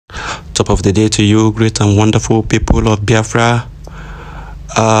top of the day to you, great and wonderful people of Biafra,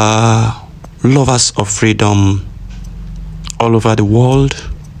 lovers of freedom all over the world.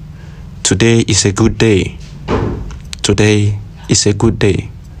 Today is a good day. Today is a good day.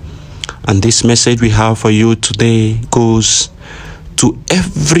 And this message we have for you today goes to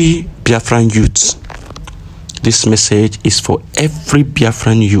every Biafran youth. This message is for every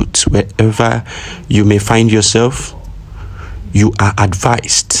Biafran youth, wherever you may find yourself. You are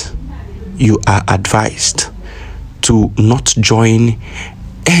advised to not join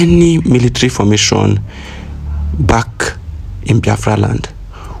any military formation back in Biafra land.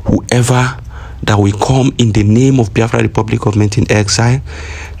 Whoever that will come in the name of Biafra Republic Government in Exile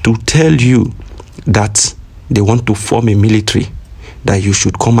to tell you that they want to form a military that you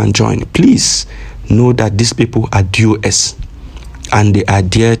should come and join, please know that these people are DOS and they are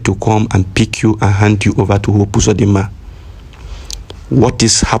there to come and pick you and hand you over to Hopusodima. What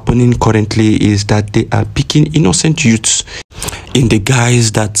is happening currently is that they are picking innocent youths in the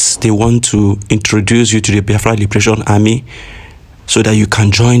guise that they want to introduce you to the Biafra Liberation Army so that you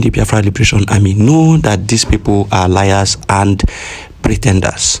can join the Biafra Liberation Army. Know that these people are liars and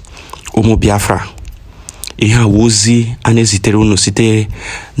pretenders. Omo Biafra, iha wozi anezitere unu site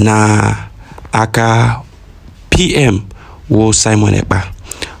na aka PM wo Simon Ekpa.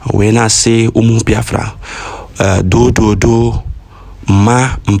 When I say Omo Biafra, do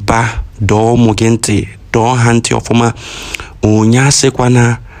ma mpa do mugente do hanti ofuma unya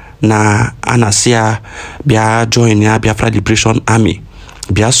sekwana na anasia bia join ya Biafra Liberation Army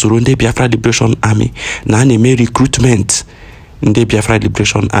bia surunde Biafra Liberation Army na na-eme recruitment ndị Biafra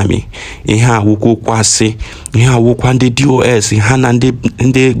Liberation Army. Ihe awụkwo kwasị, ihe awụkwa ndị DOS, ha na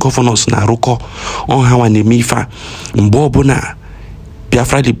ndị governors na arụkọ ọha wa na-eme ife mgbe ọbụla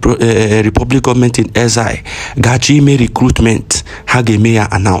Biafra Republic Government in Exile gachi ime recruitment, ha ga-eme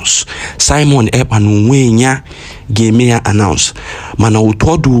ya announce. Simon Ekpa n'onwe ya ga-eme ya announce. Mana otu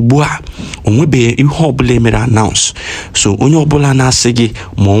ọdụ ugbu a onwebe ihe ọbụla emere announce. So onye ọbụla na-asị gị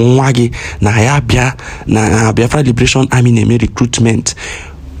ma nwa gị na ya bịa na Biafra Liberation Army na-eme recruitment,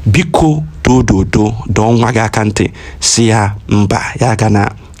 biko do nwa gị aka ntị si ya mba ya ga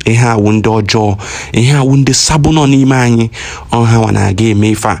na ihe awụ ndị ọjọọ, ihe awụ ndị sabuno n'ime anyị ọha wana ga-eme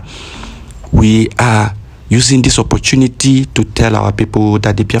ife. We are using this opportunity to tell our people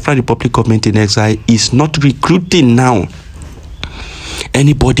that the Biafra Republic Government in Exile is not recruiting now.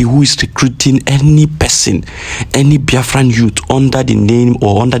 Anybody who is recruiting any person, any Biafran youth under the name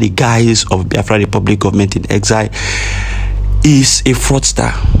or under the guise of Biafra Republic Government in Exile is a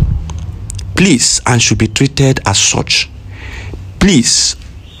fraudster. Please, and should be treated as such. Please,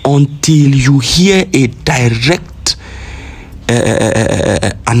 until you hear a direct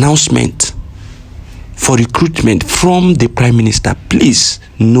announcement for recruitment from the Prime Minister, please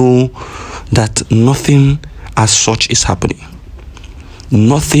know that nothing as such is happening.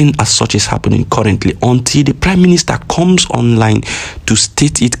 Nothing as such is happening currently until the Prime Minister comes online to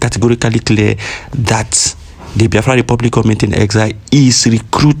state it categorically clear that the Biafra Republic Government in Exile is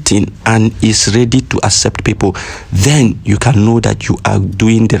recruiting and is ready to accept people. Then you can know that you are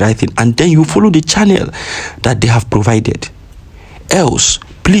doing the right thing, and then you follow the channel that they have provided. Else,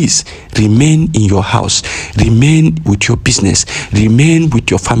 please remain in your house, remain with your business, remain with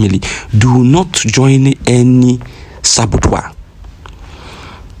your family. Do not join any saboteur.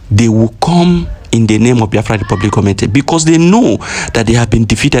 They will come in the name of Biafra Republic Government because they know that they have been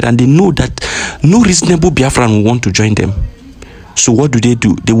defeated and they know that no reasonable Biafran will want to join them. So what do?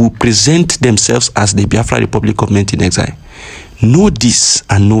 They will present themselves as the Biafra Republic Government in Exile. Know this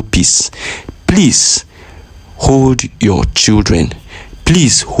and know peace. Please hold your children.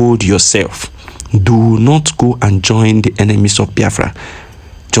 Please hold yourself. Do not go and join the enemies of Biafra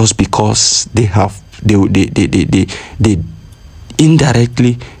just because they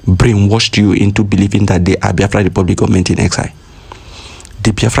indirectly brainwashed you into believing that they are Biafra Republic Government in Exile.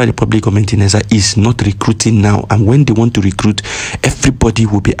 The Biafra Republic Government in Exile is not recruiting now, and when they want to recruit, everybody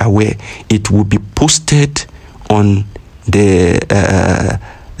will be aware. It will be posted on the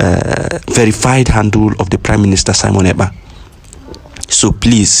verified handle of the Prime Minister Simon Ekpa. So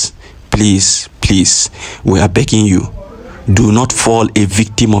please, we are begging you, do not fall a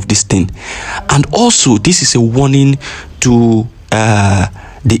victim of this thing. And also, this is a warning to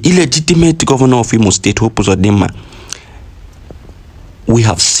the illegitimate governor of Imo State, Hopusodima. We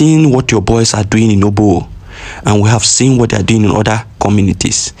have seen what your boys are doing in Obo, and we have seen what they are doing in other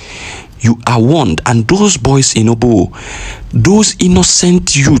communities. You are warned, and those boys in Obo, those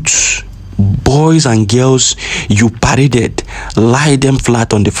innocent youths, boys and girls you paraded, lie them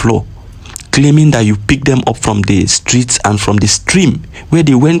flat on the floor. claiming that you picked them up from the streets and from the stream where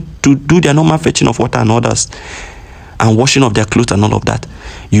they went to do their normal fetching of water and others and washing of their clothes and all of that.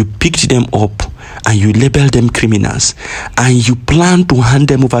 You picked them up and you labeled them criminals and you plan to hand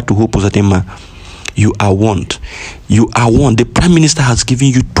them over to Hope Uzodinma. You are warned. You are warned. The Prime Minister has given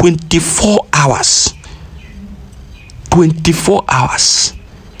you 24 hours. 24 hours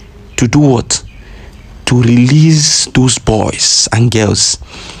to do what? To release those boys and girls.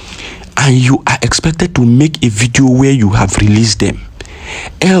 And you are expected to make a video where you have released them.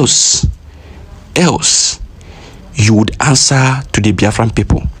 Else, you would answer to the Biafran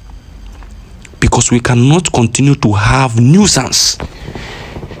people. Because we cannot continue to have nuisance.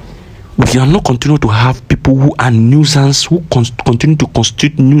 We cannot continue to have people who are nuisance, who continue to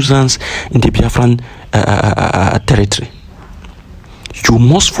constitute nuisance in the Biafran territory. You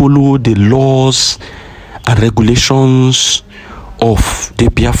must follow the laws and regulations of the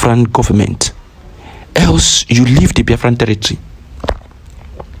Biafran government. Else, you leave the Biafran territory.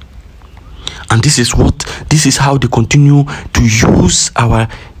 And this is how they continue to use our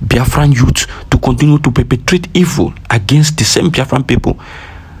Biafran youth to continue to perpetrate evil against the same Biafran people.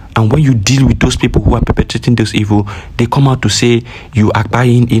 And when you deal with those people who are perpetrating this evil, they come out to say you are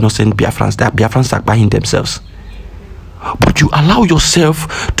buying innocent Biafrans, that Biafrans are buying themselves. But you allow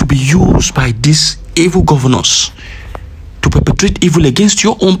yourself to be used by these evil governors to perpetrate evil against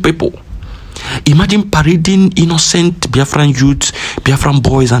your own people. Imagine parading innocent Biafran youths, Biafran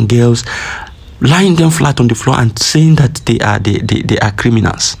boys and girls, lying them flat on the floor and saying that they are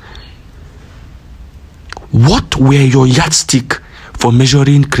criminals. What were your yardstick for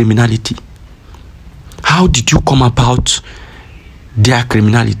measuring criminality? How did you come about their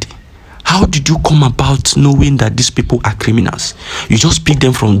criminality? How did you come about knowing that these people are criminals? You just pick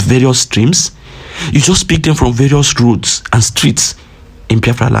them from various streams. You just pick them from various roads and streets in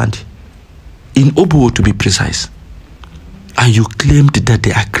Biafra land, in Obo to be precise. And you claimed that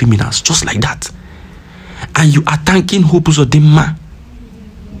they are criminals, just like that. And you are thanking Hope Uzodinma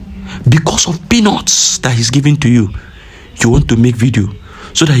because of peanuts that he's giving to you. You want to make video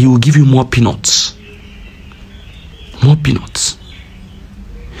so that he will give you more peanuts. More peanuts.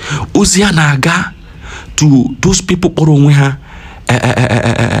 Ozia naga to those people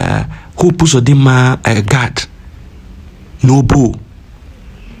Hope Uzodinma guard Nobo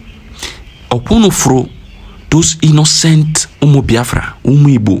Opunofro, those innocent Umu Biafra, Umu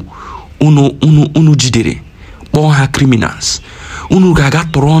Ibo, Unu Jidere, all her criminals. Unu gaga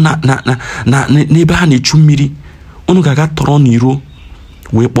torona na neba ne chumiri. Unu gaga toron niro,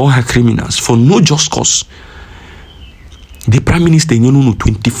 we all her criminals for no just cause. The Prime Minister you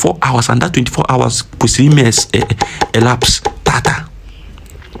 24 hours, and that 24 hours possibly elapse tata.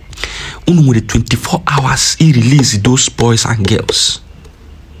 Unu with 24 hours he release those boys and girls.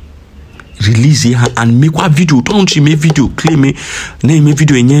 Release here and make a video. Don't you make video? Claim me, name me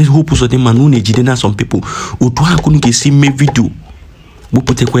video. And Hope Uzodinma no nejidena some people. Utuha kuni see me video.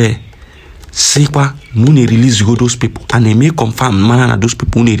 Bupote kwe say kwa mune release go those people and they may confirm man those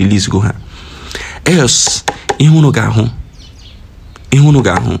people mune release go ha. Else ihuno ga ho. Unu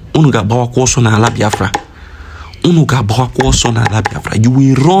ga bawa koso na ala Biafra. Unu ga bawa koso na ala Biafra. You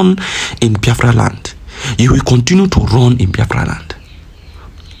will run in Biafra land. You will continue to run in Biafra land.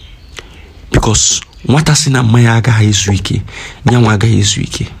 Because wata sina maya aga ezu ike, nyanwa aga ezu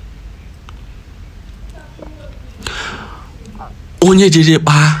ike. Onye jeje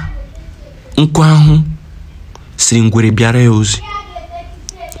ba nkwa ahụ siri ngwere biara ya ozi.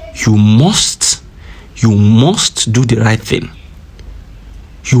 You must do the right thing.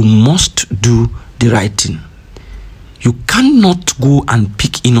 You must do the right thing. You cannot go and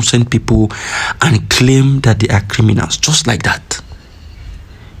pick innocent people and claim that they are criminals just like that.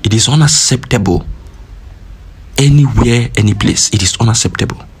 It is unacceptable. Anywhere, any place, it is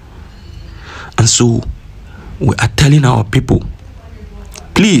unacceptable. And so we are telling our people,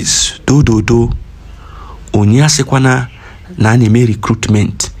 please do onya sekwana na anime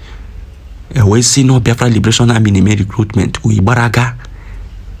recruitment. We see no Biafra Liberation Army anime recruitment.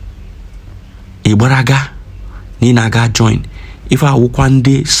 Ibaraga ni naga join. If I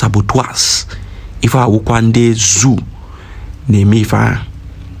wukwande saboteurs, if I wukwande zoo, name if I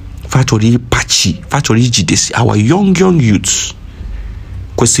factory patchy, factory jidesi, our young youths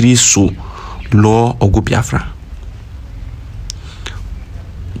kwesiri so law ogo Biafra.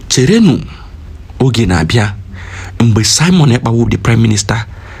 Cherenu oge na abia mgbe Simon Ekpawo the Prime Minister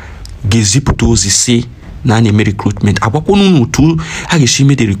gezipụta ozi si na anime recruitment agwakwonu n'otu ha ga-esi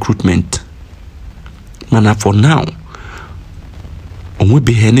mee the recruitment. Mana for now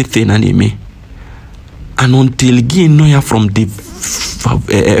onwebeghị anything na anime, and until gị know ya from the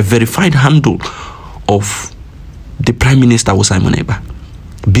a verified handle of the Prime Minister was Simon Eba.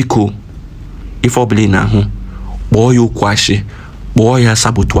 Biko, if obli na hu, boy you kwashi, boy ya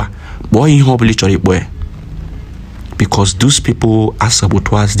sabotwa, boy you hobly chori boy. Because those people are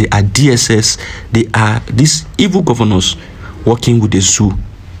saboteurs, they are DSS, they are these evil governors working with the zoo.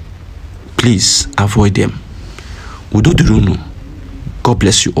 Please avoid them. Udo Durunu, God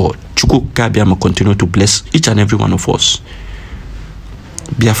bless you all. Chuku Kabiama continue to bless each and every one of us.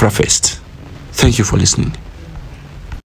 Biafra first. Thank you for listening.